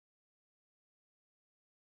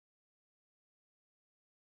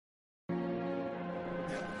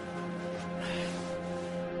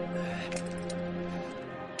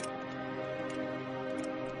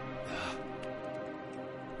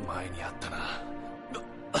前にあったな。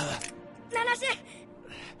七種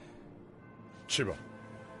千葉、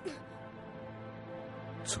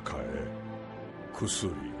使え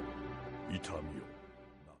薬、痛みを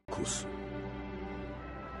なくす。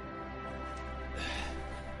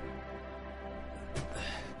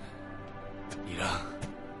いらん。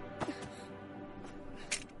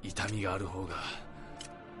痛みがある方が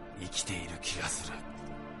生きている気がする。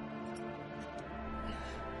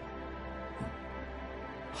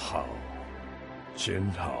好，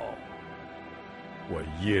真好，我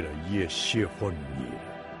越来越喜欢你了。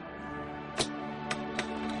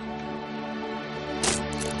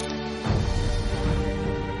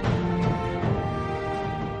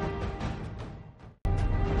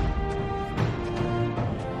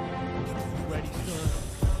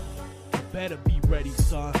Better be ready,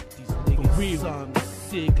 son. These niggas, for real, son,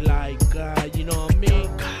 sick like you know what I mean?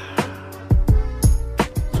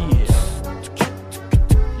 Yeah.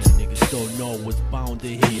 You niggas don't know what's bound to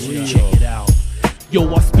hit. Yeah. Check it out.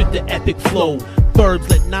 Yo, I spit the epic flow. Verbs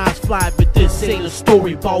let knives fly, but this ain't a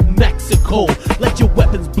story about Mexico. Let your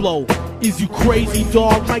weapons blow. Is you crazy,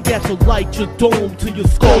 dog? Might get to light your dome till your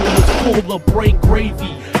skull is full of brain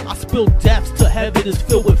gravy. I spill depths till heaven is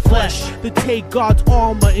filled with flesh. Then take God's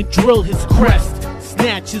armor and drill his crest.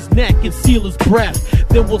 Snatch his neck and seal his breath.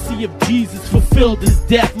 Then we'll see if Jesus fulfilled his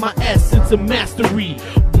death. My essence of mastery,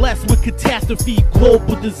 blessed with catastrophe,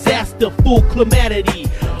 global disaster, full calamity.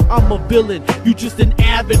 I'm a villain, you just an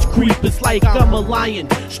average creep. It's like I'm a lion,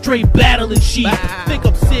 straight battling sheep. Think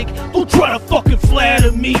I'm sick? Don't try to fucking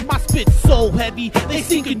flatter me. My spit's so heavy, they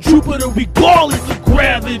sink in Jupiter regardless of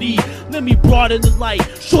gravity. Let me broaden the light,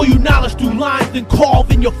 show you knowledge through lines, then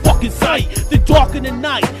carve in your fucking sight. Then darken the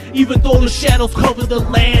night, even though the shadows cover the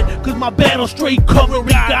land. Cause my battle straight covering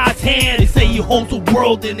God's hand. They say he holds the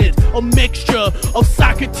world in it, a mixture of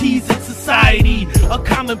Socrates and society. A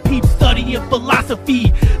common peep studying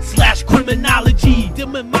philosophy / criminology,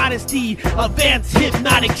 dim and modesty, advanced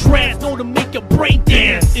hypnotic trance, know to make your brain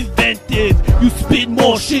dance. Inventive, you spit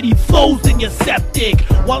more shitty flows than your septic,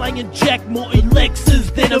 while I inject more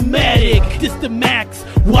elixirs than a medic. This the max,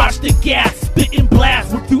 watch the gas, spit and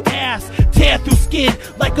blast, rip through ass, tear through skin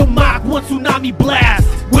like a Mach 1 tsunami blast.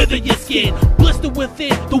 Wither your skin, blister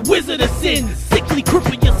within, the wizard of sin, sickly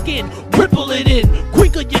cripple your skin, ripple it in,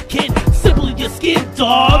 crinkle your kin, simple your skin,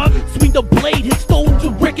 dog. Swing the blade, hit stones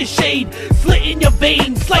and ricochet, slit in your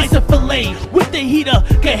veins, slice a fillet, with the heater,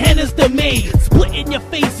 Gehenna's the maid, split in your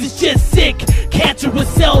face is just sick, cancerous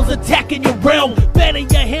cells attacking your realm, batter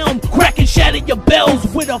your helm, crack and shatter your bells,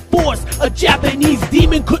 with a force a Japanese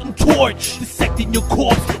demon couldn't torch, dissecting your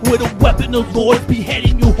corpse, with a weapon of lords,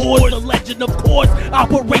 beheading your hordes, the legend of course,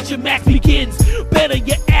 Operation Max begins, better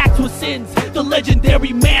your acts with sins, the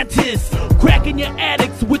legendary Mantis, cracking your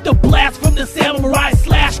addicts with the blast from the samurai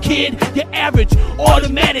 / kid, your average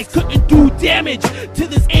automatics couldn't do damage to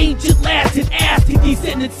this ancient Latin ass to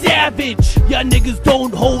descendant savage. Y'all niggas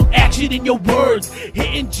don't hold action in your words,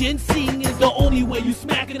 hitting ginseng is the only way you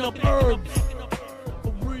smacking up herbs.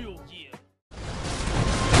 For real,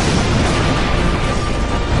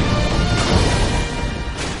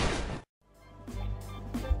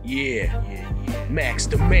 yeah. Max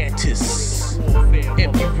the Mantis,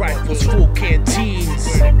 empty rifles, full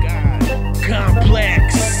canteens,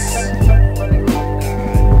 complex,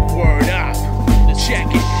 word up, check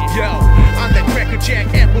it, yo, I'm that cracker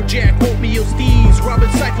jack, applejack, oatmeal steez,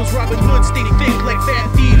 robbing ciphers, Robin Hood, steady thick like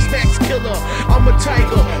fat thieves, Max killer, I'm a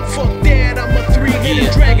tiger, fuck that, I'm a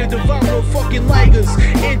three-headed dragon, devour no fucking ligers,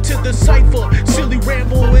 into the cipher, silly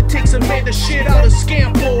ramble, it takes a man to shit out a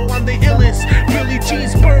scampo, I'm the illest, Billy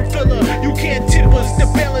G's burn filler, you can't tip us, the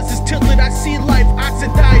balance is tilted, I see life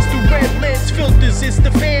oxidized through red lens filters, it's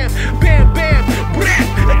the fam, bam bam, blam,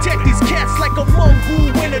 attack these cats like a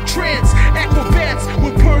mongoose in a trance, acrobats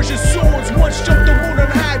with Persian swords, once jumped the moon on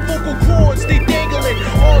high vocal cords, they dangling,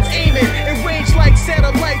 arms aiming, and range like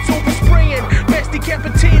satellites overspraying, max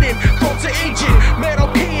decapitating, thoughts are agent,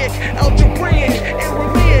 metalcaic, algebraic,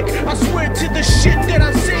 Aramaic, I swear to the shit that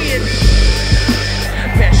I'm saying.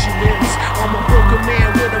 Passionate, I'm a broken man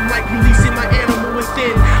with a mic releasing my animal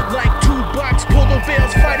within, like 2 box polar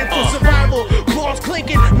bears fighting for survival, claws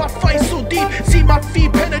clinking, my fight so deep, see my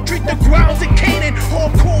feet penetrate the grounds in Canaan,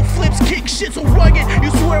 hardcore flips, kick shit so rugged,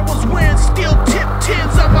 you swear I was wearing steel tip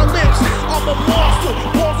tins on my lips, I'm a monster,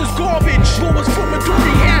 balls is garbage, bullets from a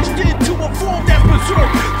dirty hashed into a form that's berserk,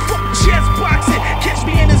 fuck chest boxing, catch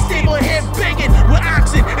me in a stable head banging, with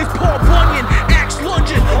oxen, it's Paul Bunyan, axe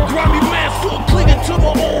lunging, grimy man still clinging to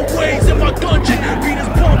my old ways in my dungeon, beat is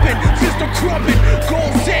bumping, fist are crumping,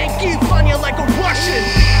 gold Zangief on you like a Russian,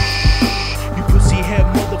 you pussy head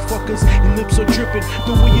motherfuckers, lips are dripping.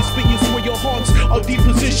 The way you spit, you swear your hearts are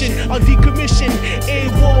depositioned, are decommissioned.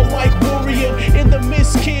 AWOL like warrior in the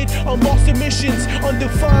mist, kid. I'm lost in missions,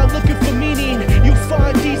 undefined, looking for meaning. You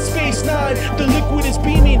find Deep Space Nine, the liquid is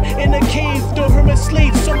beaming. In a cave, the hermit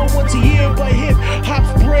slave, summer once a year by hip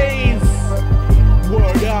hop's brave.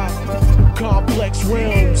 Word out, complex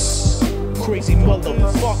realms, crazy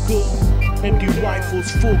motherfucker. Empty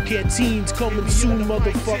rifles, full canteens, coming soon,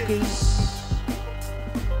 motherfuckers.